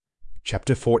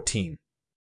Chapter 14.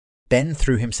 Ben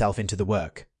threw himself into the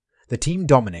work. The team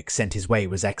Dominic sent his way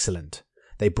was excellent.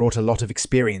 They brought a lot of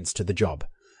experience to the job,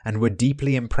 and were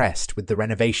deeply impressed with the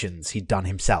renovations he'd done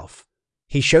himself.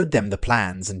 He showed them the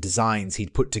plans and designs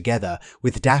he'd put together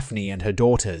with Daphne and her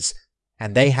daughters,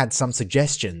 and they had some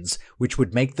suggestions which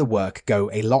would make the work go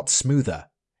a lot smoother.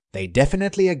 They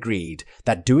definitely agreed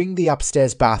that doing the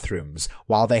upstairs bathrooms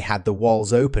while they had the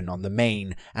walls open on the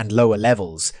main and lower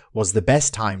levels was the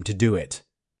best time to do it.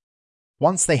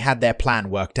 Once they had their plan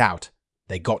worked out,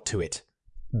 they got to it.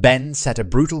 Ben set a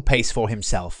brutal pace for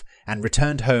himself and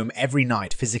returned home every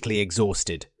night physically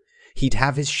exhausted. He'd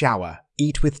have his shower,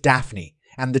 eat with Daphne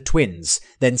and the twins,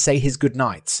 then say his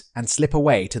goodnights and slip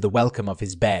away to the welcome of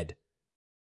his bed.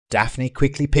 Daphne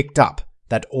quickly picked up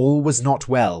that all was not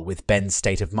well with Ben's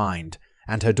state of mind,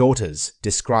 and her daughters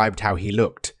described how he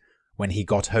looked when he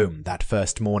got home that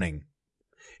first morning.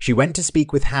 She went to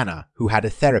speak with Hannah, who had a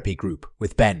therapy group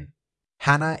with Ben.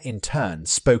 Hannah in turn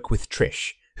spoke with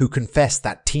Trish, who confessed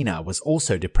that Tina was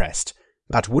also depressed,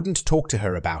 but wouldn't talk to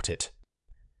her about it.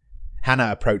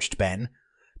 Hannah approached Ben,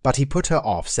 but he put her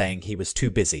off, saying he was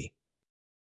too busy.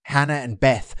 Hannah and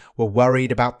Beth were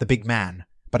worried about the big man,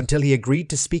 but until he agreed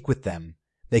to speak with them,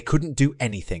 they couldn't do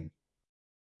anything.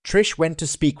 Trish went to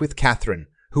speak with Catherine,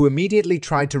 who immediately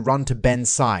tried to run to Ben's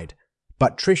side,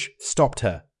 but Trish stopped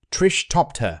her. Trish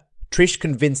topped her. Trish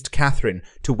convinced Catherine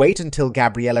to wait until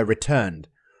Gabriella returned.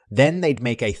 Then they'd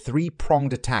make a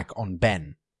three-pronged attack on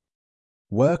Ben.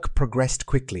 Work progressed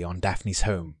quickly on Daphne's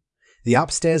home. The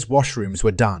upstairs washrooms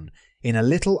were done in a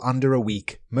little under a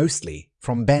week, mostly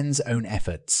from Ben's own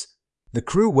efforts. The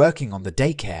crew working on the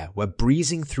daycare were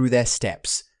breezing through their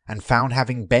steps and found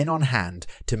having Ben on hand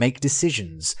to make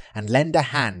decisions and lend a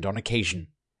hand on occasion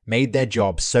made their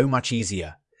job so much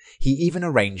easier. He even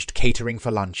arranged catering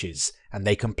for lunches, and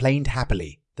they complained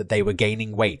happily that they were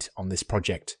gaining weight on this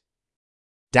project.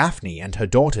 Daphne and her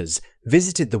daughters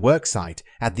visited the worksite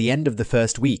at the end of the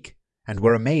first week and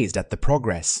were amazed at the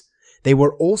progress. They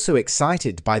were also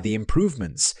excited by the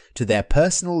improvements to their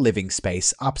personal living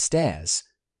space upstairs.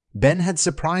 Ben had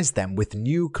surprised them with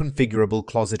new configurable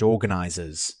closet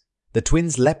organizers. The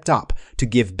twins leapt up to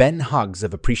give Ben hugs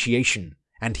of appreciation,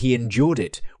 and he endured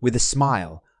it with a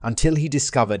smile until he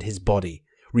discovered his body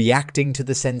reacting to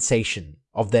the sensation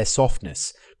of their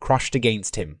softness crushed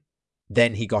against him.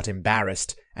 Then he got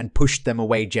embarrassed and pushed them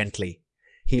away gently.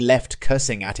 He left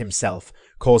cursing at himself,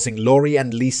 causing Laurie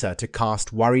and Lisa to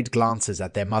cast worried glances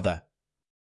at their mother.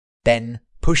 Ben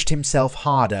pushed himself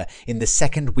harder in the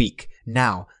second week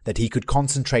now that he could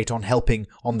concentrate on helping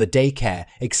on the daycare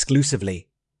exclusively.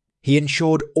 He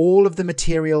ensured all of the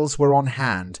materials were on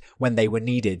hand when they were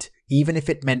needed, even if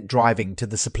it meant driving to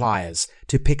the suppliers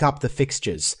to pick up the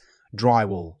fixtures,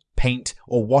 drywall, paint,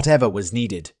 or whatever was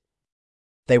needed.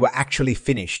 They were actually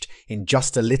finished in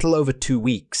just a little over 2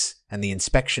 weeks, and the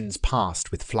inspections passed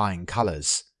with flying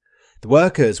colours. The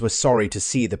workers were sorry to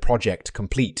see the project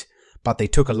complete, but they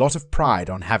took a lot of pride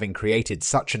on having created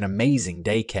such an amazing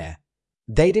daycare.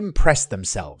 They'd impressed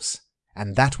themselves,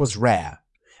 and that was rare.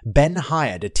 Ben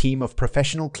hired a team of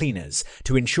professional cleaners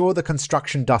to ensure the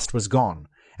construction dust was gone,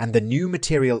 and the new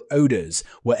material odours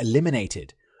were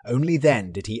eliminated. Only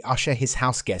then did he usher his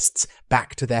house guests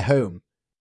back to their home.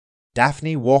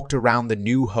 Daphne walked around the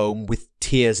new home with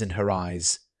tears in her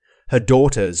eyes. Her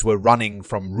daughters were running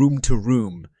from room to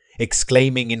room,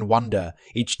 exclaiming in wonder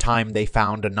each time they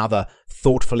found another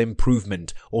thoughtful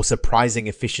improvement or surprising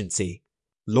efficiency.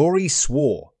 Laurie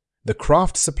swore. The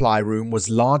craft supply room was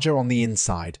larger on the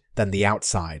inside than the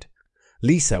outside.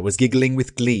 Lisa was giggling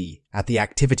with glee at the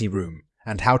activity room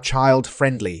and how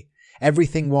child-friendly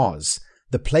everything was.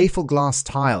 The playful glass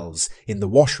tiles in the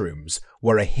washrooms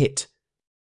were a hit.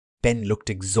 Ben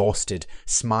looked exhausted,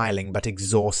 smiling but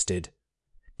exhausted.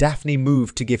 Daphne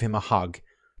moved to give him a hug,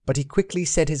 but he quickly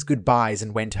said his goodbyes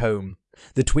and went home.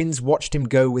 The twins watched him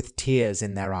go with tears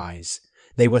in their eyes.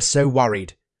 They were so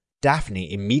worried.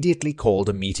 Daphne immediately called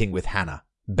a meeting with Hannah,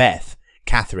 Beth,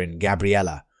 Catherine,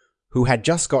 Gabriella, who had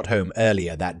just got home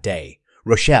earlier that day,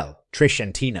 Rochelle, Trish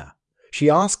and Tina. She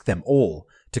asked them all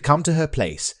to come to her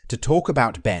place to talk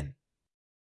about Ben.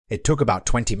 It took about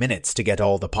 20 minutes to get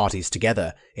all the parties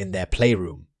together in their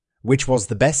playroom, which was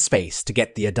the best space to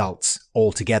get the adults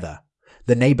all together.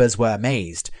 The neighbours were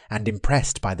amazed and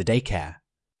impressed by the daycare.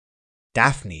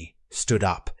 Daphne stood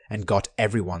up and got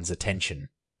everyone's attention.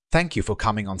 "Thank you for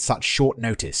coming on such short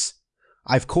notice.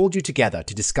 I've called you together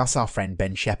to discuss our friend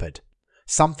Ben Shepherd.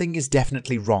 Something is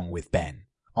definitely wrong with Ben.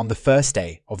 On the first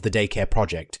day of the daycare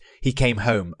project, he came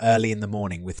home early in the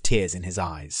morning with tears in his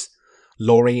eyes.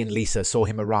 Laurie and Lisa saw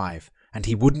him arrive, and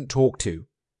he wouldn't talk to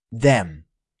them.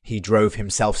 He drove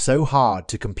himself so hard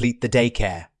to complete the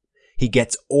daycare. He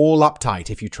gets all uptight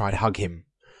if you try to hug him.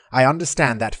 I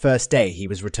understand that first day he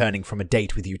was returning from a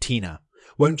date with you, Tina.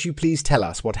 Won't you please tell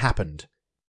us what happened?"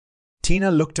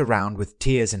 Tina looked around with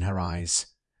tears in her eyes.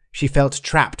 She felt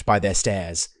trapped by their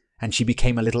stares, and she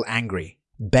became a little angry.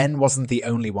 Ben wasn't the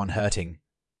only one hurting.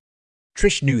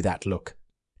 Trish knew that look.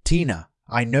 "Tina,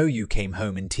 I know you came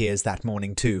home in tears that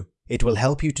morning too. It will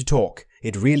help you to talk.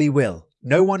 It really will.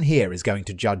 No one here is going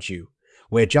to judge you.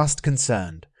 We're just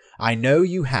concerned. I know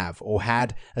you have or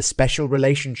had a special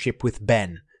relationship with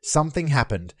Ben. Something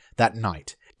happened that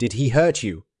night. Did he hurt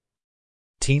you?"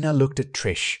 Tina looked at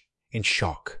Trish in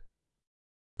shock.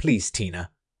 "Please,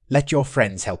 Tina, let your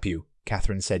friends help you,"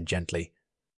 Catherine said gently.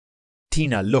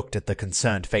 Tina looked at the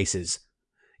concerned faces.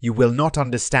 "You will not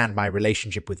understand my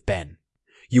relationship with Ben.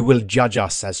 You will judge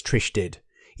us as Trish did.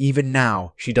 Even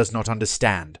now, she does not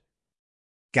understand."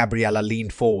 Gabriella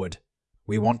leaned forward.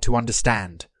 "We want to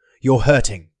understand. You're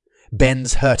hurting.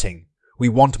 Ben's hurting. We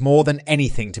want more than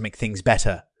anything to make things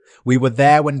better. We were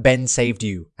there when Ben saved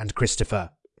you and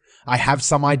Christopher. I have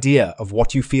some idea of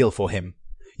what you feel for him.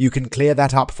 You can clear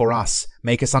that up for us,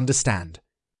 make us understand."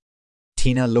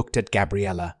 Tina looked at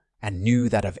Gabriella and knew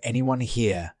that of anyone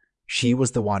here, she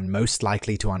was the one most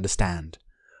likely to understand.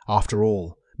 After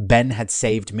all, Ben had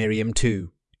saved Miriam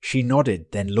too. She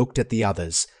nodded, then looked at the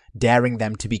others, daring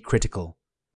them to be critical.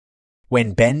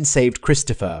 "When Ben saved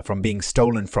Christopher from being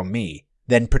stolen from me,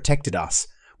 then protected us,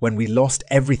 when we lost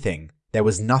everything, there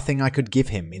was nothing I could give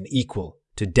him in equal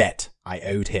to debt I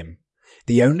owed him.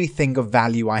 The only thing of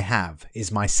value I have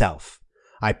is myself.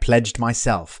 I pledged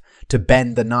myself to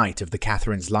Ben the night of the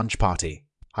Catherine's lunch party.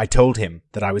 I told him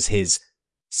that I was his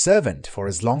servant for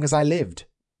as long as I lived.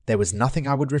 There was nothing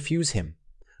I would refuse him.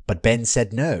 But Ben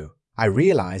said no. I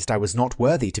realized I was not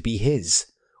worthy to be his.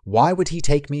 Why would he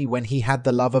take me when he had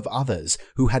the love of others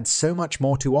who had so much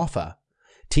more to offer?"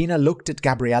 Tina looked at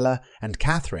Gabriella and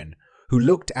Catherine, who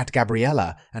looked at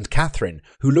Gabriella and Catherine,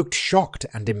 who looked shocked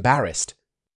and embarrassed.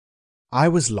 "I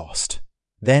was lost.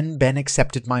 Then Ben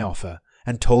accepted my offer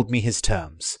and told me his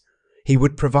terms. He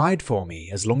would provide for me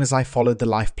as long as I followed the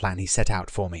life plan he set out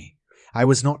for me. I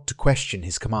was not to question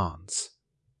his commands.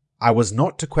 I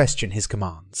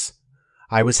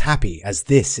was happy, as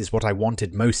this is what I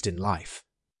wanted most in life."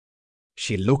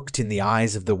 She looked in the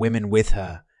eyes of the women with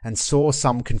her and saw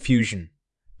some confusion,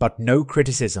 but no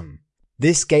criticism.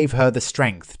 This gave her the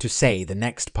strength to say the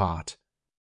next part.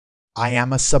 "I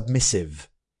am a submissive.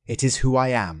 It is who I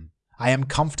am. I am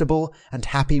comfortable and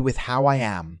happy with how I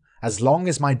am, as long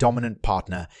as my dominant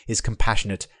partner is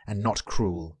compassionate and not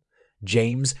cruel.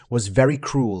 James was very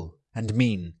cruel and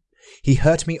mean. He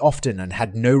hurt me often and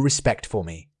had no respect for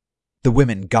me." The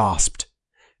women gasped.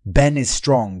 "Ben is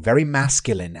strong, very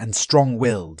masculine and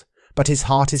strong-willed, but his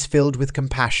heart is filled with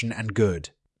compassion and good.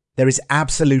 There is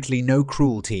absolutely no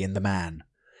cruelty in the man.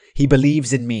 He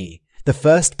believes in me, the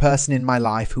first person in my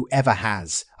life who ever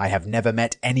has. I have never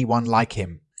met anyone like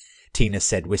him," Tina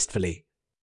said wistfully.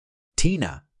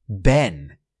 "Tina,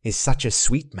 Ben is such a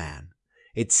sweet man.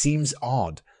 It seems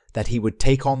odd that he would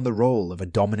take on the role of a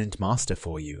dominant master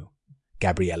for you,"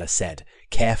 Gabriella said,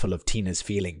 careful of Tina's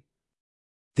feeling.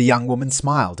 The young woman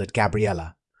smiled at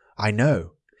Gabriella. "I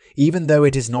know. Even though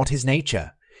it is not his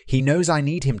nature, he knows I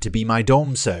need him to be my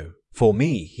dom, so, for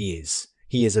me, he is.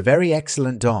 He is a very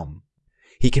excellent dom.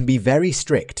 He can be very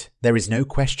strict, there is no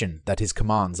question that his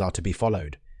commands are to be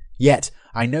followed. Yet,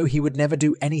 I know he would never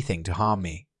do anything to harm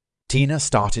me." Tina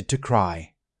started to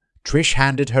cry. Trish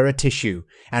handed her a tissue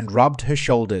and rubbed her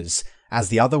shoulders as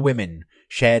the other women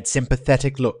shared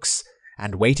sympathetic looks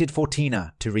and waited for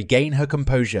Tina to regain her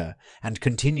composure and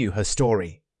continue her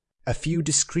story. A few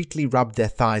discreetly rubbed their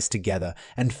thighs together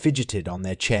and fidgeted on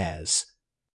their chairs.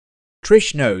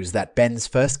 "Trish knows that Ben's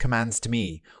first commands to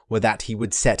me were that he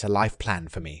would set a life plan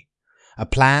for me. A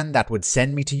plan that would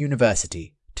send me to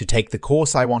university to take the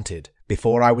course I wanted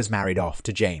before I was married off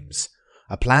to James.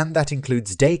 A plan that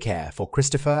includes daycare for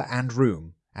Christopher and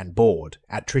room and board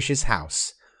at Trish's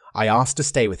house. I asked to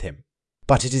stay with him.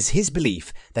 But it is his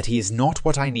belief that he is not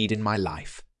what I need in my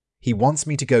life. He wants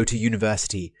me to go to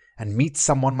university and meet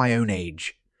someone my own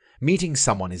age. Meeting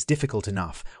someone is difficult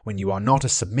enough when you are not a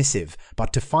submissive,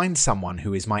 but to find someone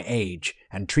who is my age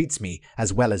and treats me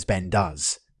as well as Ben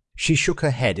does." She shook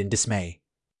her head in dismay.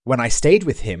 "When I stayed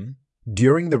with him,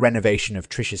 during the renovation of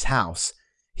Trish's house,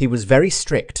 he was very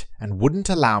strict and wouldn't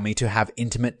allow me to have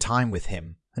intimate time with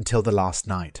him until the last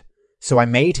night. So I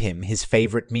made him his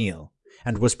favorite meal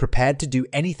and was prepared to do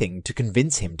anything to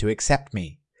convince him to accept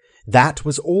me. That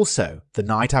was also the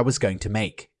night I was going to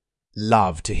make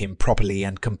love to him properly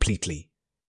and completely.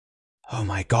 Oh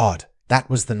my God, that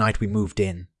was the night we moved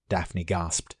in. Daphne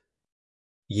gasped.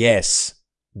 Yes.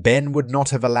 Ben would not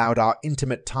have allowed our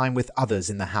intimate time with others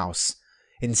in the house.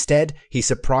 Instead, he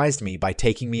surprised me by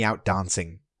taking me out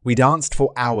dancing. We danced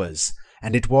for hours,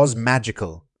 and it was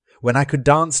magical. When I could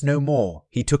dance no more,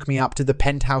 he took me up to the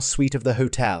penthouse suite of the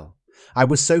hotel. I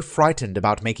was so frightened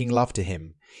about making love to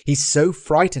him. He's so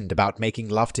frightened about making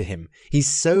love to him. He's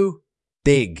so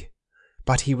big.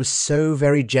 But he was so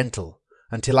very gentle,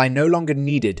 until I no longer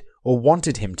needed or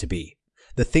wanted him to be.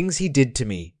 The things he did to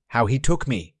me, how he took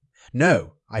me.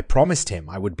 No, I promised him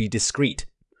I would be discreet,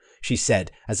 she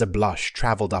said as a blush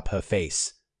travelled up her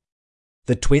face.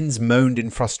 The twins moaned in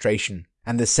frustration,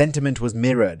 and the sentiment was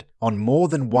mirrored on more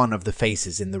than one of the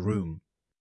faces in the room.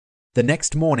 The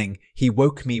next morning he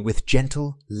woke me with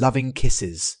gentle, loving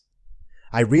kisses.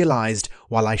 I realized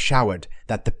while I showered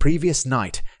that the previous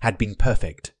night had been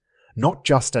perfect. Not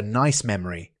just a nice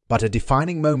memory, but a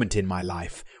defining moment in my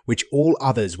life, which all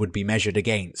others would be measured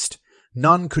against.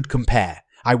 None could compare.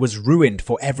 I was ruined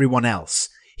for everyone else.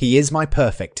 He is my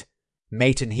perfect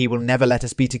mate, and he will never let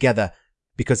us be together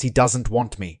because he doesn't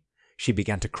want me. She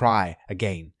began to cry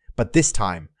again, but this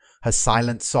time her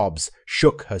silent sobs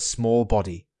shook her small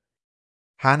body.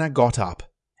 Hannah got up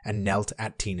and knelt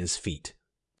at Tina's feet.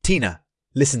 Tina,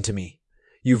 listen to me.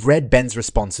 You've read Ben's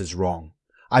responses wrong.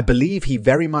 I believe he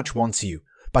very much wants you,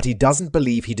 but he doesn't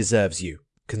believe he deserves you,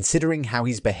 considering how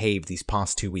he's behaved these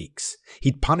past 2 weeks.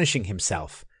 He's punishing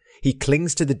himself. He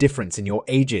clings to the difference in your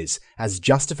ages as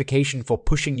justification for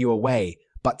pushing you away,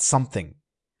 but something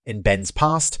in Ben's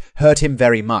past hurt him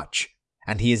very much,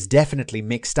 and he is definitely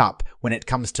mixed up when it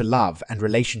comes to love and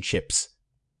relationships.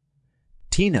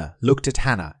 Tina looked at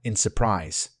Hannah in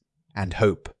surprise and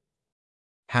hope.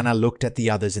 Hannah looked at the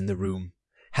others in the room.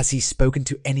 Has he spoken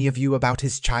to any of you about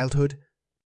his childhood?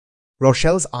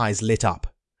 Rochelle's eyes lit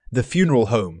up. The funeral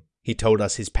home. He told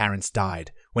us his parents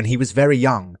died when he was very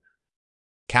young.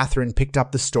 Catherine picked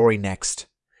up the story next.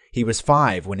 He was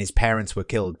 5 when his parents were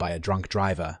killed by a drunk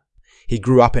driver. He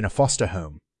grew up in a foster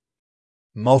home.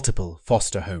 Multiple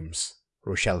foster homes,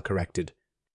 Rochelle corrected.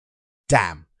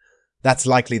 Damn, that's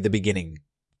likely the beginning.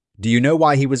 Do you know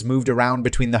why he was moved around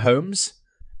between the homes?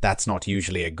 That's not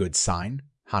usually a good sign,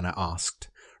 Hannah asked.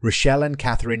 Rochelle and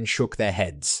Catherine shook their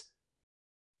heads.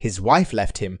 His wife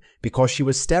left him because she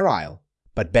was sterile,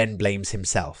 but Ben blames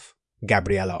himself,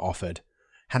 Gabriella offered.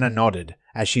 Hannah nodded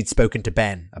as she'd spoken to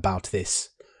Ben about this,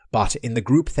 but in the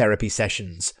group therapy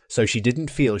sessions, so she didn't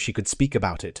feel she could speak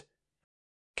about it.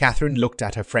 Catherine looked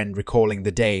at her friend, recalling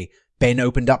the day Ben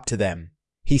opened up to them.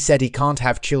 He said he can't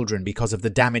have children because of the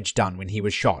damage done when he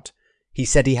was shot. He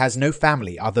said he has no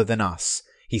family other than us.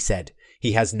 He said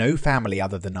he has no family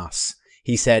other than us.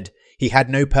 He said he had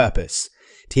no purpose.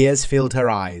 Tears filled her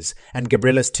eyes, and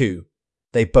Gabriella's too.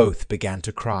 They both began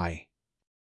to cry.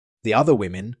 The other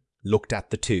women looked at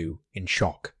the two in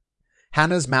shock.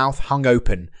 Hannah's mouth hung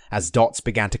open as dots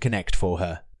began to connect for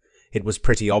her. It was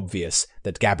pretty obvious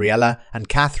that Gabriella and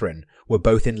Catherine were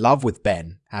both in love with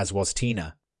Ben, as was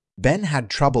Tina. Ben had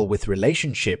trouble with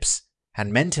relationships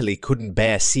and mentally couldn't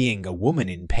bear seeing a woman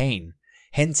in pain,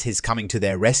 hence his coming to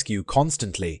their rescue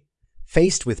constantly.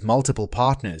 Faced with multiple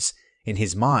partners, in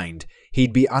his mind,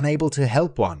 he'd be unable to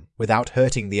help one without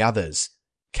hurting the others.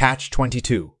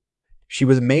 Catch-22. She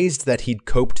was amazed that he'd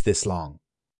coped this long.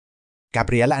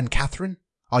 Gabriella and Catherine,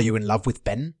 are you in love with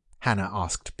Ben? Hannah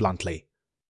asked bluntly.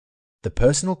 The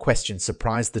personal question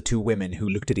surprised the two women, who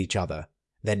looked at each other,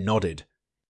 then nodded.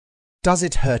 Does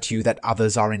it hurt you that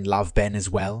others are in love, Ben, as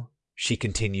well? She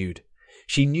continued.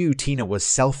 She knew Tina was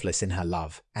selfless in her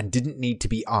love and didn't need to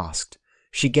be asked.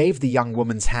 She gave the young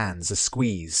woman's hands a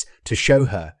squeeze to show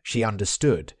her she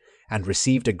understood and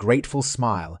received a grateful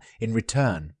smile in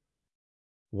return.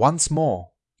 Once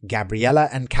more, Gabriella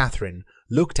and Catherine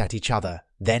looked at each other,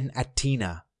 then at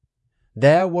Tina.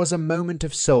 There was a moment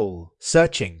of soul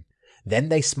searching. Then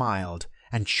they smiled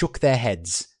and shook their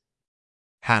heads.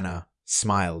 Hannah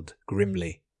smiled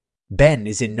grimly. Ben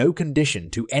is in no condition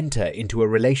to enter into a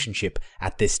relationship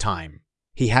at this time.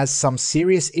 He has some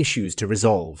serious issues to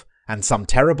resolve and some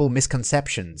terrible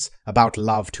misconceptions about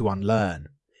love to unlearn.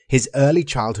 His early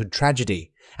childhood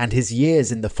tragedy and his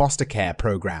years in the foster care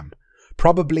program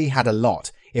probably had a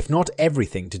lot, if not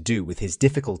everything, to do with his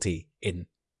difficulty in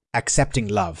accepting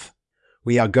love.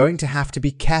 We are going to have to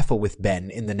be careful with Ben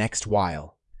in the next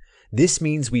while. This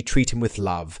means we treat him with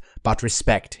love, but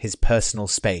respect his personal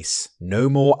space. No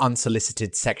more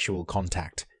unsolicited sexual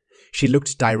contact. She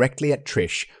looked directly at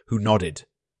Trish, who nodded.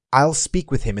 I'll speak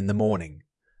with him in the morning.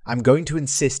 I'm going to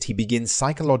insist he begins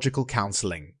psychological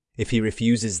counseling. If he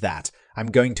refuses that, I'm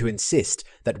going to insist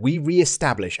that we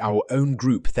re-establish our own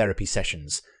group therapy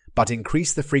sessions. but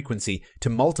increase the frequency to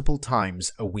multiple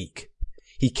times a week.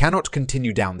 He cannot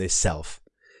continue down this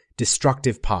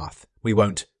self-destructive path. We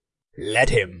won't let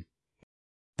him."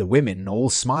 The women all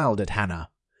smiled at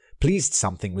Hannah, pleased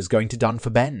something was going to done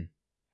for Ben.